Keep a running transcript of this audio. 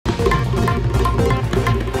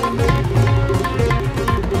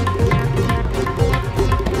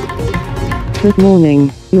Good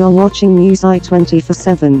morning, you are watching News Eye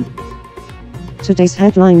 24/7. Today's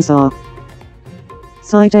headlines are: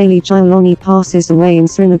 Said Ali Jailani passes away in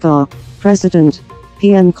Srinagar, President,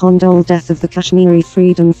 PM condole death of the Kashmiri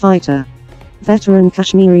freedom fighter. Veteran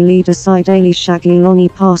Kashmiri leader Said Ali Shah Gilani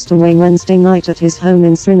passed away Wednesday night at his home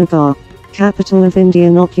in Srinagar, capital of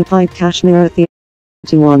Indian-occupied Kashmir at the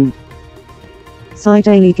age of 81. Said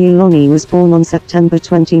Ali Gilani was born on September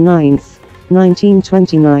 29,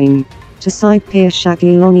 1929, to Said Pir Shah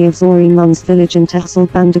Gilani of Zori Muns village in Tehsil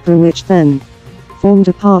Bandipur, which then formed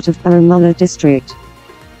a part of Baramulla district.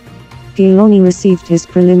 Gilani received his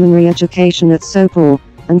preliminary education at Sopore,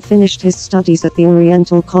 and finished his studies at the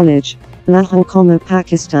Oriental College, Lahore,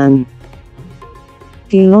 Pakistan.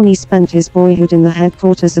 Gilani spent his boyhood in the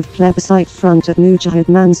headquarters of Plebiscite Front at Mujahid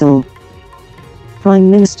Manzil.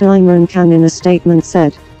 Prime Minister Imran Khan in a statement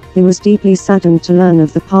said, he was deeply saddened to learn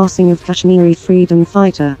of the passing of Kashmiri freedom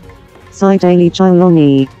fighter Said Ali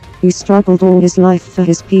Jailani, who struggled all his life for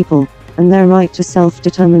his people, and their right to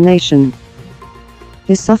self-determination.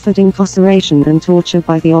 He suffered incarceration and torture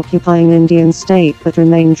by the occupying Indian state but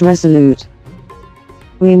remained resolute.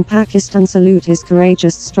 We in Pakistan salute his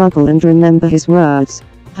courageous struggle and remember his words,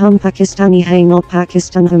 Hum Pakistani hai na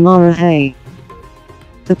Pakistan hamara hai.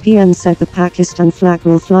 The PM said the Pakistan flag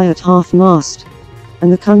will fly at half-mast,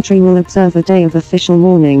 and the country will observe a day of official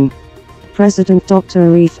mourning. President Dr.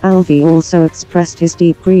 Arif Alvi also expressed his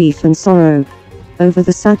deep grief and sorrow over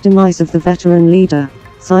the sad demise of the veteran leader,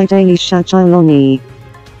 Said Ali Shah Gilani.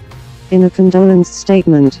 In a condolence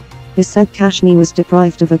statement, he said Kashmir was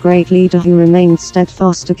deprived of a great leader who remained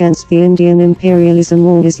steadfast against the Indian imperialism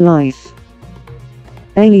all his life.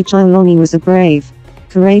 Ali Gilani was a brave,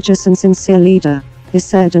 courageous and sincere leader, he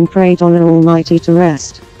said, and prayed Allah Almighty to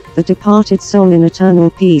rest the departed soul in eternal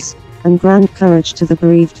peace, and grant courage to the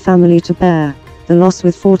bereaved family to bear the loss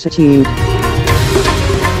with fortitude.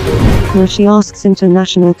 Qureshi asks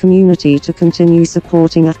international community to continue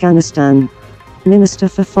supporting Afghanistan. Minister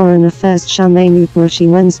for Foreign Affairs Shah Mahmood Qureshi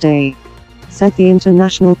Wednesday said the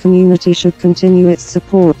international community should continue its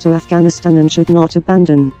support to Afghanistan and should not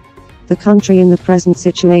abandon the country in the present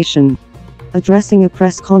situation. Addressing a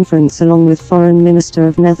press conference along with Foreign Minister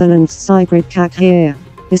of Netherlands Sigrid Kaag,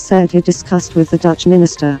 he said he discussed with the Dutch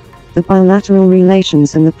minister the bilateral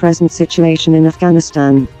relations and the present situation in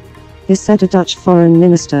Afghanistan. He said a Dutch foreign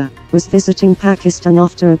minister was visiting Pakistan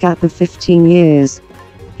after a gap of 15 years.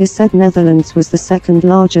 He said Netherlands was the second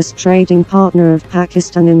largest trading partner of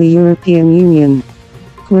Pakistan in the European Union.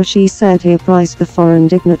 Qureshi said he apprised the foreign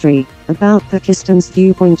dignitary about Pakistan's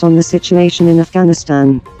viewpoint on the situation in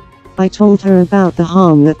Afghanistan. I told her about the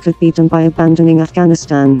harm that could be done by abandoning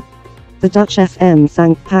Afghanistan. The Dutch FM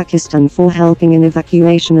thanked Pakistan for helping in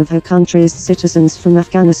evacuation of her country's citizens from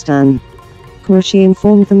Afghanistan. Qureshi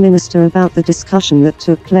informed the minister about the discussion that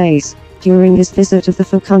took place during his visit of the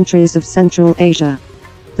 4 countries of Central Asia.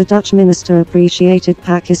 The Dutch minister appreciated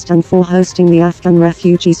Pakistan for hosting the Afghan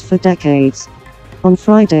refugees for decades. On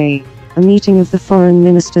Friday, a meeting of the foreign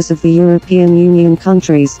ministers of the European Union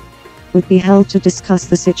countries would be held to discuss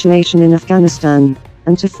the situation in Afghanistan,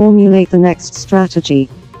 and to formulate the next strategy.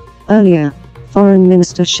 Earlier, Foreign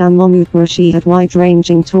Minister Shah Mahmood Qureshi had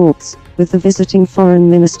wide-ranging talks with the visiting Foreign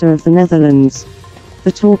Minister of the Netherlands.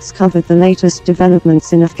 The talks covered the latest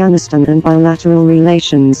developments in Afghanistan and bilateral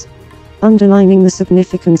relations. Underlining the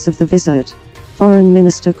significance of the visit, Foreign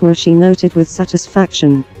Minister Qureshi noted with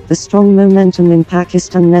satisfaction the strong momentum in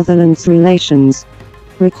Pakistan-Netherlands relations,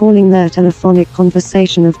 recalling their telephonic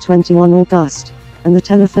conversation of 21 August, and the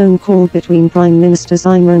telephone call between Prime Ministers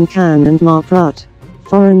Imran Khan and Mark Rutte.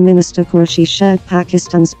 Foreign Minister Qureshi shared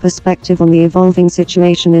Pakistan's perspective on the evolving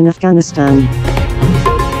situation in Afghanistan.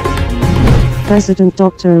 President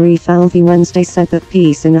Dr. Arif Alvi Wednesday said that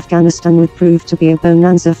peace in Afghanistan would prove to be a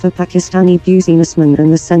bonanza for Pakistani businessmen,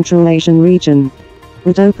 and the Central Asian region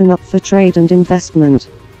would open up for trade and investment.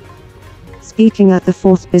 Speaking at the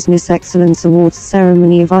 4th Business Excellence Awards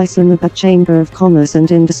ceremony of Islamabad Chamber of Commerce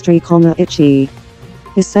and Industry, ICHI,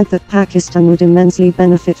 he said that Pakistan would immensely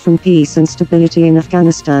benefit from peace and stability in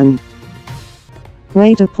Afghanistan.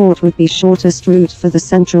 Gwadar port would be shortest route for the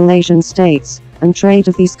Central Asian states, and trade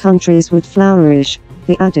of these countries would flourish,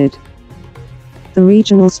 he added. The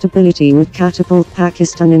regional stability would catapult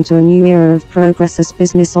Pakistan into a new era of progress as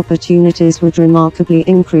business opportunities would remarkably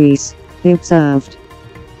increase, he observed.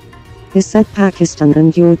 He said Pakistan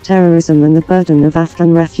endured terrorism and the burden of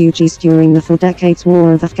Afghan refugees during the 4 decades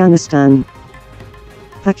war of Afghanistan.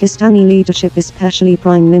 Pakistani leadership, especially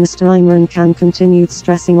Prime Minister Imran Khan, continued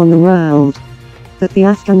stressing on the world that the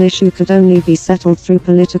Afghan issue could only be settled through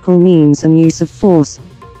political means and use of force,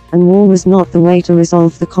 and war was not the way to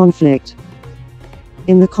resolve the conflict.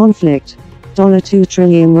 In the conflict, $2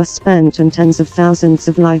 trillion was spent and tens of thousands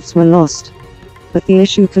of lives were lost. But the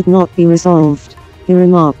issue could not be resolved, he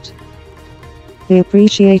remarked. He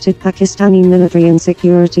appreciated Pakistani military and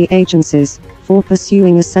security agencies for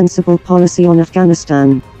pursuing a sensible policy on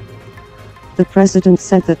Afghanistan. The president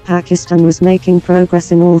said that Pakistan was making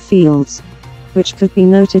progress in all fields, which could be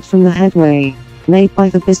noted from the headway made by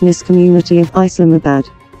the business community of Islamabad.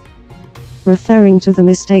 Referring to the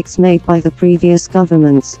mistakes made by the previous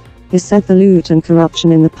governments, he said the loot and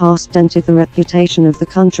corruption in the past dented the reputation of the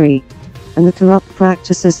country, and the corrupt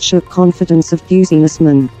practices shook confidence of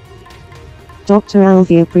businessmen. Dr.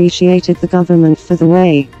 Alvi appreciated the government for the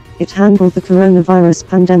way it handled the coronavirus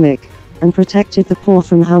pandemic and protected the poor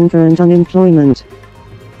from hunger and unemployment.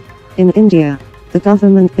 In India, the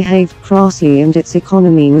government behaved crassly and its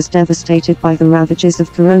economy was devastated by the ravages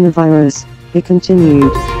of coronavirus, he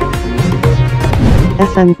continued.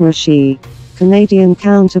 FM Qureshi, Canadian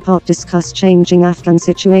counterpart discussed changing Afghan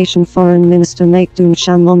situation. Foreign Minister Makhdoom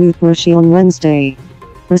Shah Mahmood Qureshi on Wednesday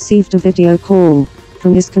received a video call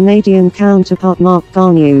from his Canadian counterpart Mark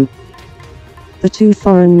Garneau. The two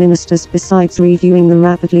foreign ministers, besides reviewing the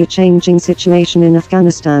rapidly changing situation in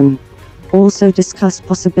Afghanistan, also discussed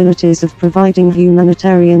possibilities of providing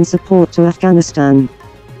humanitarian support to Afghanistan.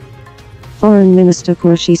 Foreign Minister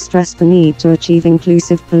Qureshi stressed the need to achieve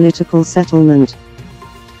inclusive political settlement.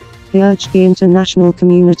 He urged the international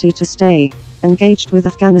community to stay engaged with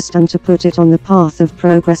Afghanistan to put it on the path of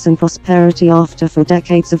progress and prosperity after 4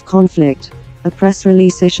 decades of conflict. A press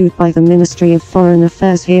release issued by the Ministry of Foreign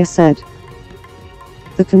Affairs here said.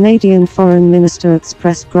 The Canadian Foreign Minister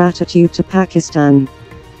expressed gratitude to Pakistan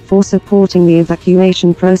for supporting the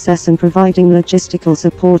evacuation process and providing logistical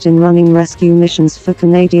support in running rescue missions for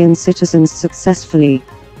Canadian citizens successfully.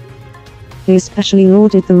 He especially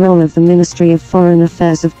lauded the role of the Ministry of Foreign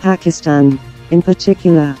Affairs of Pakistan, in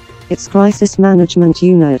particular, its Crisis Management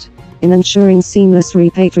Unit, in ensuring seamless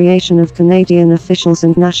repatriation of Canadian officials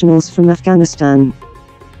and nationals from Afghanistan.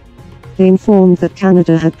 He informed that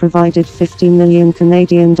Canada had provided $50 million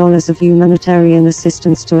Canadian of humanitarian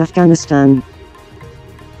assistance to Afghanistan.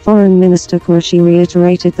 Foreign Minister Qureshi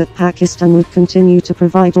reiterated that Pakistan would continue to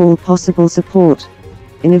provide all possible support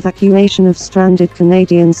in evacuation of stranded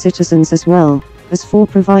Canadian citizens as well as for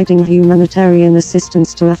providing humanitarian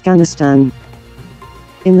assistance to Afghanistan.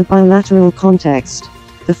 In the bilateral context,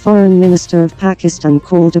 the Foreign Minister of Pakistan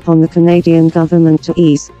called upon the Canadian government to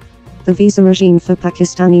ease the visa regime for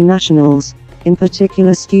Pakistani nationals, in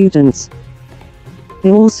particular students. He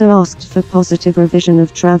also asked for positive revision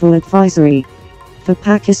of travel advisory for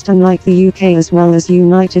Pakistan like the UK as well as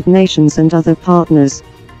United Nations and other partners.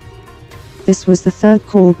 This was the third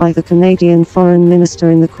call by the Canadian Foreign Minister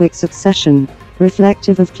in the quick succession,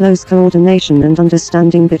 reflective of close coordination and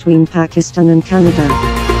understanding between Pakistan and Canada.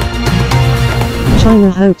 China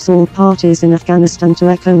hopes all parties in Afghanistan to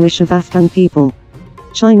echo wish of Afghan people.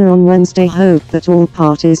 China on Wednesday hoped that all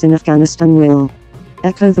parties in Afghanistan will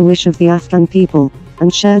echo the wish of the Afghan people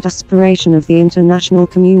and shared aspiration of the international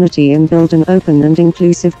community and build an open and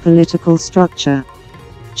inclusive political structure.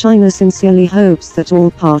 China sincerely hopes that all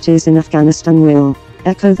parties in Afghanistan will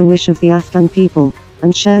echo the wish of the Afghan people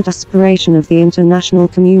and shared aspiration of the international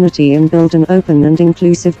community and build an open and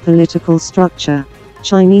inclusive political structure.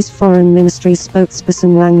 Chinese Foreign Ministry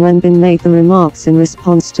spokesperson Wang Wenbin made the remarks in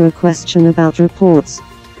response to a question about reports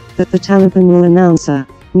that the Taliban will announce a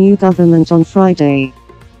new government on Friday.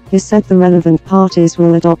 He said the relevant parties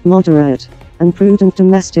will adopt moderate and prudent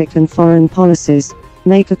domestic and foreign policies,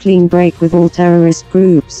 make a clean break with all terrorist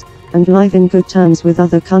groups, and live in good terms with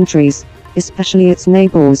other countries, especially its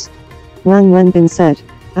neighbors. Wang Wenbin said,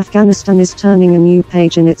 Afghanistan is turning a new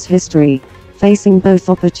page in its history, facing both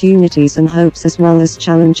opportunities and hopes as well as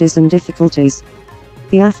challenges and difficulties.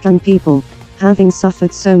 The Afghan people, having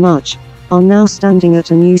suffered so much, are now standing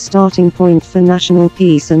at a new starting point for national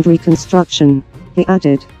peace and reconstruction, he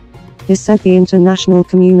added. He said the international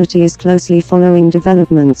community is closely following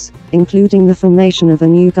developments, including the formation of a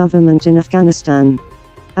new government in Afghanistan.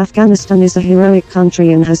 Afghanistan is a heroic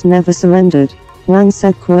country and has never surrendered, Wang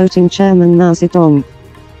said, quoting Chairman Mao Zedong.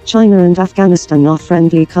 China and Afghanistan are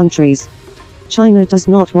friendly countries. China does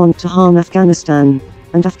not want to harm Afghanistan,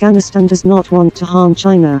 and Afghanistan does not want to harm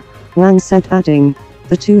China, Wang said, adding,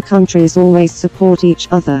 the two countries always support each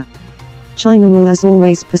other. China will as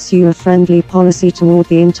always pursue a friendly policy toward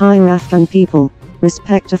the entire Afghan people,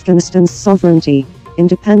 respect Afghanistan's sovereignty,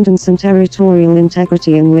 independence and territorial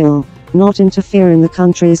integrity, and will not interfere in the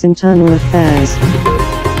country's internal affairs.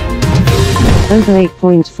 Over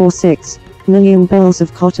 8.46 million bales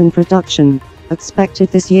of cotton production expected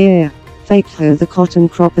this year, FACHO, the Cotton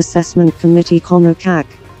Crop Assessment Committee (CAC),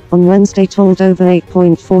 on Wednesday told over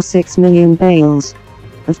 8.46 million bales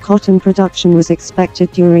of cotton production was expected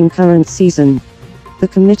during current season. The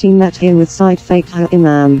committee met here with Syed Fakhar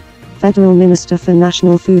Imam, Federal Minister for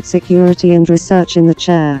National Food Security and Research in the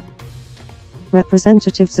chair.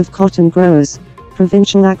 Representatives of cotton growers,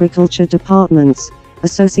 provincial agriculture departments,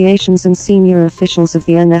 associations and senior officials of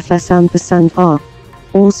the NFS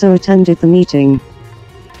also attended the meeting.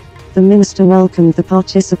 The minister welcomed the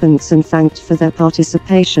participants and thanked for their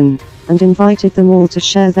participation, and invited them all to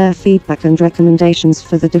share their feedback and recommendations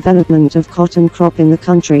for the development of cotton crop in the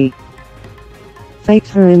country.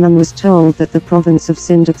 Fakhar Imam was told that the province of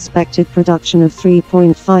Sindh expected production of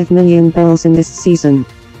 3.5 million bales in this season.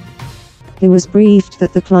 He was briefed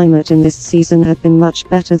that the climate in this season had been much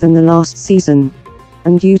better than the last season,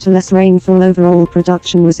 and due to less rainfall overall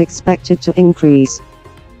production was expected to increase.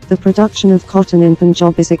 The production of cotton in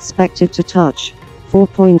Punjab is expected to touch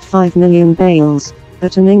 4.5 million bales,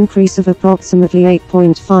 at an increase of approximately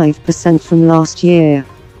 8.5% from last year.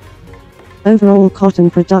 Overall cotton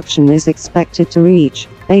production is expected to reach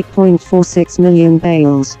 8.46 million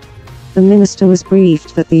bales. The minister was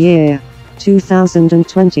briefed that the year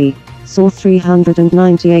 2020 saw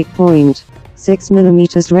 398.6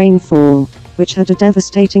 mm rainfall, which had a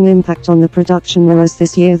devastating impact on the production, whereas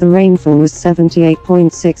this year the rainfall was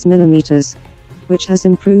 78.6 mm, which has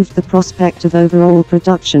improved the prospect of overall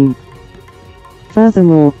production.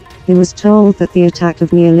 Furthermore, he was told that the attack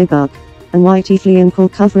of mealybug and white flea and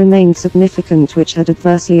kulkuv remained significant, which had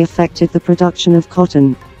adversely affected the production of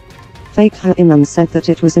cotton. Fakhar Imam said that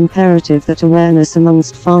it was imperative that awareness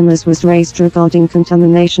amongst farmers was raised regarding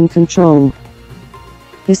contamination control.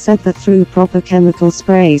 He said that through proper chemical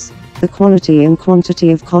sprays, the quality and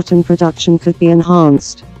quantity of cotton production could be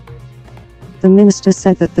enhanced. The minister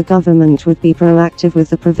said that the government would be proactive with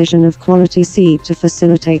the provision of quality seed to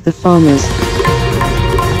facilitate the farmers.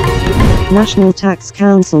 National Tax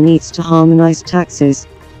Council needs to harmonize taxes.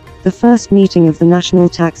 The first meeting of the National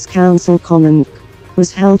Tax Council (COMANC)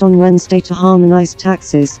 was held on Wednesday to harmonize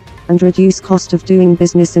taxes and reduce cost of doing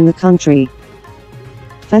business in the country.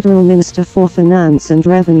 Federal Minister for Finance and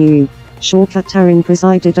Revenue, Shaukat Tarin,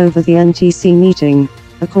 presided over the NTC meeting,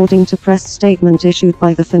 according to press statement issued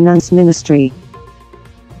by the Finance Ministry.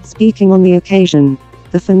 Speaking on the occasion,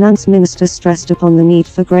 the Finance Minister stressed upon the need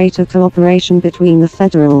for greater cooperation between the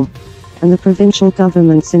federal and the provincial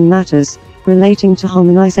governments in matters relating to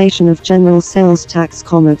harmonization of general sales tax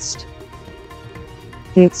 (COMAGST).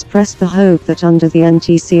 He expressed the hope that under the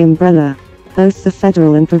NTC umbrella, both the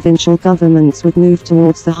federal and provincial governments would move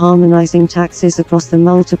towards the harmonizing taxes across the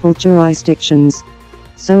multiple jurisdictions,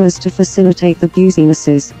 so as to facilitate the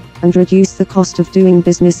businesses and reduce the cost of doing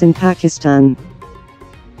business in Pakistan.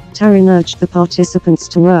 Tarin urged the participants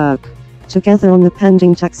to work together on the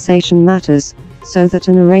pending taxation matters, so that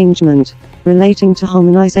an arrangement relating to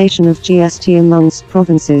harmonization of GST amongst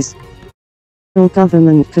provinces and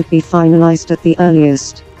government could be finalized at the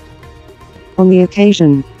earliest. On the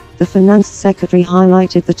occasion, the Finance Secretary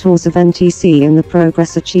highlighted the tours of NTC and the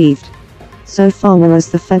progress achieved so far, whereas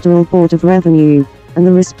the Federal Board of Revenue and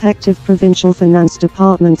the respective provincial finance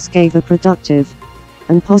departments gave a productive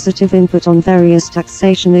and positive input on various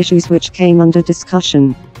taxation issues which came under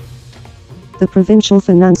discussion. The provincial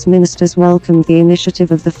finance ministers welcomed the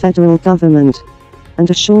initiative of the federal government and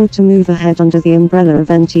assured to move ahead under the umbrella of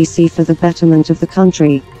NTC for the betterment of the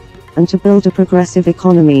country and to build a progressive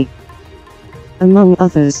economy. Among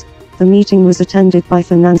others, the meeting was attended by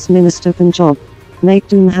Finance Minister Punjab,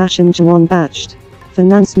 Makhdoom Hashim Jawan Bakht,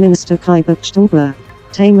 Finance Minister Khyber Pakhtunkhwa,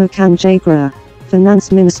 Taimur Khan Jagra,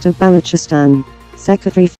 Finance Minister Balochistan,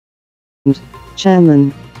 Secretary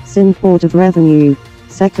Chairman, Sindh Board of Revenue,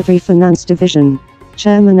 Secretary Finance Division,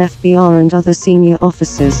 Chairman FBR and other senior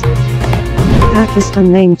officers.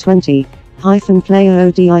 Pakistan named 20-player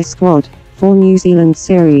ODI squad for New Zealand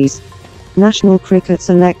series. National cricket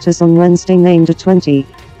selectors on Wednesday named a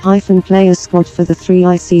 20-player squad for the 3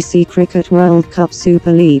 ICC Cricket World Cup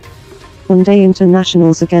Super League one-day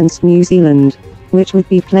internationals against New Zealand, which would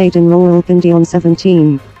be played in Rawalpindi on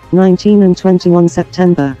 17, 19 and 21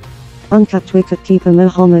 September. Uncapped wicketkeeper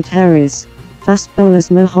Mohammad Haris, fast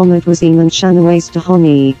bowlers Mohammad Wasim and Shanawaz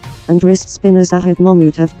Dahani, and wrist spinner Zahid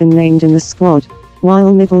Mahmood have been named in the squad,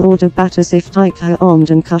 while middle order batters Iftikhar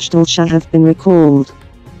Ahmed and Kushdal Shah have been recalled.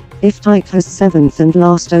 Iftikhar's 7th and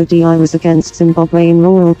last ODI was against Zimbabwe in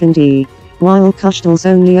Rawalpindi, while Kushdal's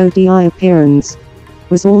only ODI appearance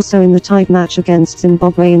was also in the tied match against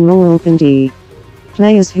Zimbabwe in Rawalpindi.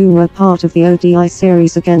 Players who were part of the ODI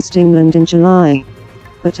series against England in July,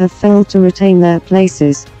 but have failed to retain their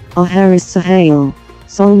places, are Haris Sohail,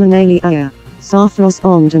 Salman Ali Aya, Sarfraz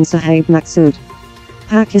Ahmed and Sahib Maqsood.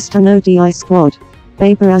 Pakistan ODI squad.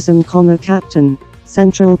 Babar Azam, captain,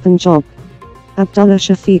 Central Punjab. Abdullah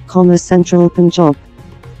Shafiq, Central Punjab.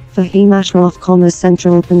 Fahim Ashraf,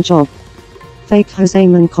 Central Punjab. Fake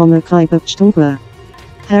Hosayman, Khyber Pakhtunkhwa.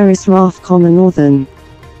 Haris Raf, Northern.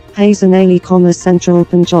 Hazan Ali, Central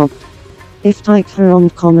Punjab. Iftikhar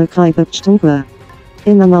Ahmed, Khyber Pakhtunkhwa.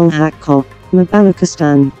 Imam ul Haq,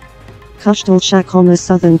 Balochistan. Kushtal Shah,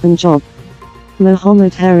 Southern Punjab.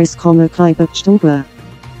 Muhammad Haris, Khyber Pakhtunkhwa.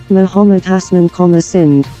 Muhammad Hasnan,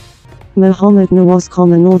 Sindh. Muhammad Nawaz,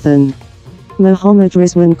 Northern. Muhammad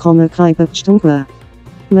Rizwan, Khyber Pakhtunkhwa.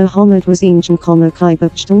 Muhammad Wasim Jan, Khyber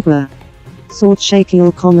Pakhtunkhwa. Saud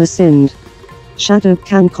Shakil, Sindh. Shadab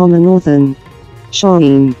Khan, Northern.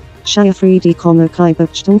 Shaheen Shah Afridi, Khyber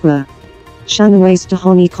Pakhtunkhwa. Shanawaz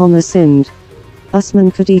Dahani, Sindh.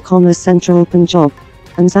 Usman Kadi, Central Punjab.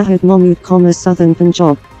 And Zahid Mahmood, Southern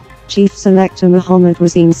Punjab. Chief Selector Muhammad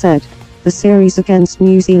Wasim said, "The series against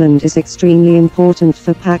New Zealand is extremely important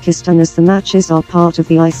for Pakistan as the matches are part of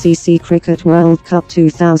the ICC Cricket World Cup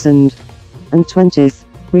 2020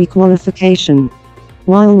 re-qualification.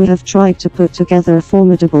 While we have tried to put together a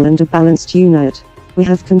formidable and a balanced unit, we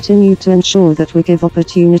have continued to ensure that we give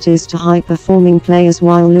opportunities to high-performing players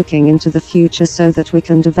while looking into the future so that we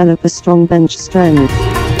can develop a strong bench strength."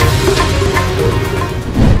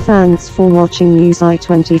 Thanks for watching News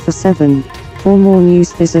I24/7. For more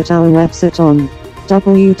news visit our website on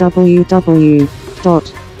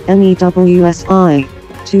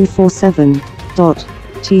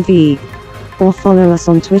www.newsi247.tv or follow us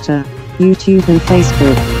on Twitter, YouTube and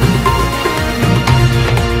Facebook.